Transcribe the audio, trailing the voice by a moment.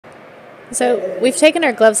So we've taken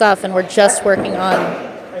our gloves off and we're just working on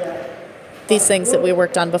these things that we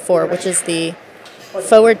worked on before, which is the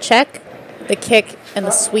forward check, the kick, and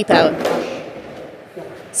the sweep out.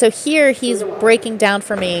 So here he's breaking down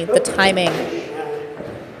for me the timing.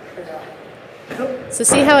 So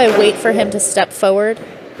see how I wait for him to step forward?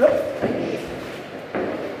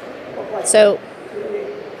 So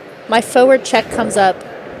my forward check comes up,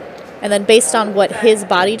 and then based on what his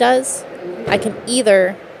body does, I can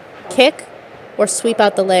either kick or sweep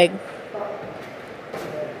out the leg.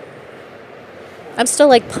 I'm still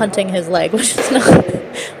like punting his leg, which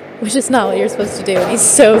is not what you're supposed to do. And he's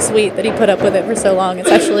so sweet that he put up with it for so long. It's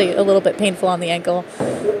actually a little bit painful on the ankle.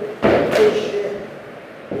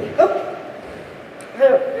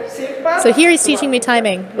 So here he's teaching me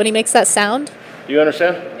timing. When he makes that sound. Do you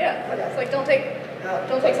understand? Yeah. It's like don't take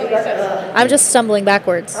so many steps. I'm just stumbling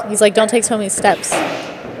backwards. He's like, don't take so many steps.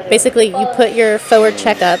 Basically, you put your forward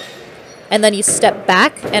check up, and then you step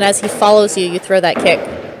back, and as he follows you, you throw that kick,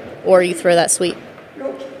 or you throw that sweep.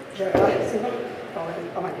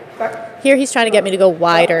 Here he's trying to get me to go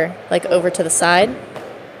wider, like over to the side.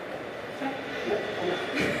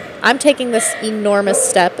 I'm taking this enormous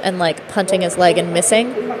step and like punting his leg and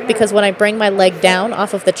missing, because when I bring my leg down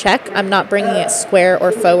off of the check, I'm not bringing it square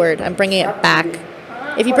or forward. I'm bringing it back.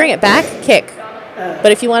 If you bring it back, kick.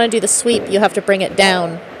 But if you want to do the sweep, you have to bring it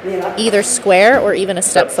down, either square or even a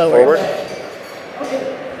step forward.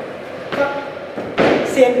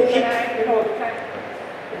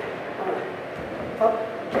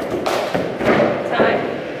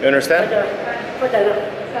 You understand?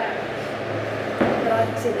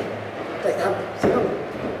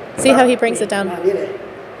 See how he brings it down?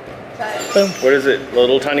 Boom. What is it? A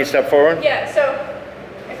little tiny step forward? Yeah, so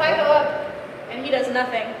if I go up and he does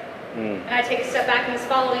nothing, and I take a step back and he's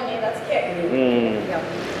following me, that's kick.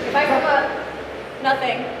 If I come up,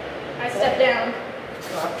 nothing, I step down.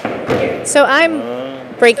 So I'm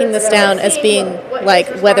breaking this down as being like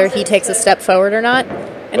whether he takes a step forward or not.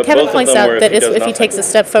 And But Kevin both of points them out were that if he if does he takes a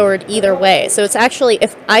step forward either way. So it's actually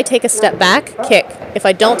if I take a step back, kick. If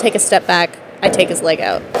I don't take a step back, I take his leg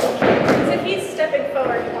out. So if he's stepping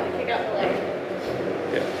forward, you want to kick out the leg.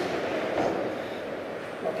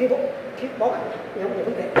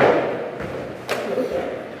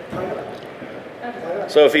 Yeah.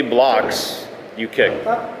 So if he blocks, you kick.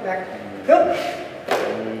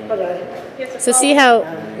 So see how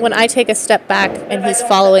when I take a step back and he's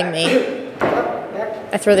following me,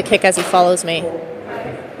 I throw the kick as he follows me.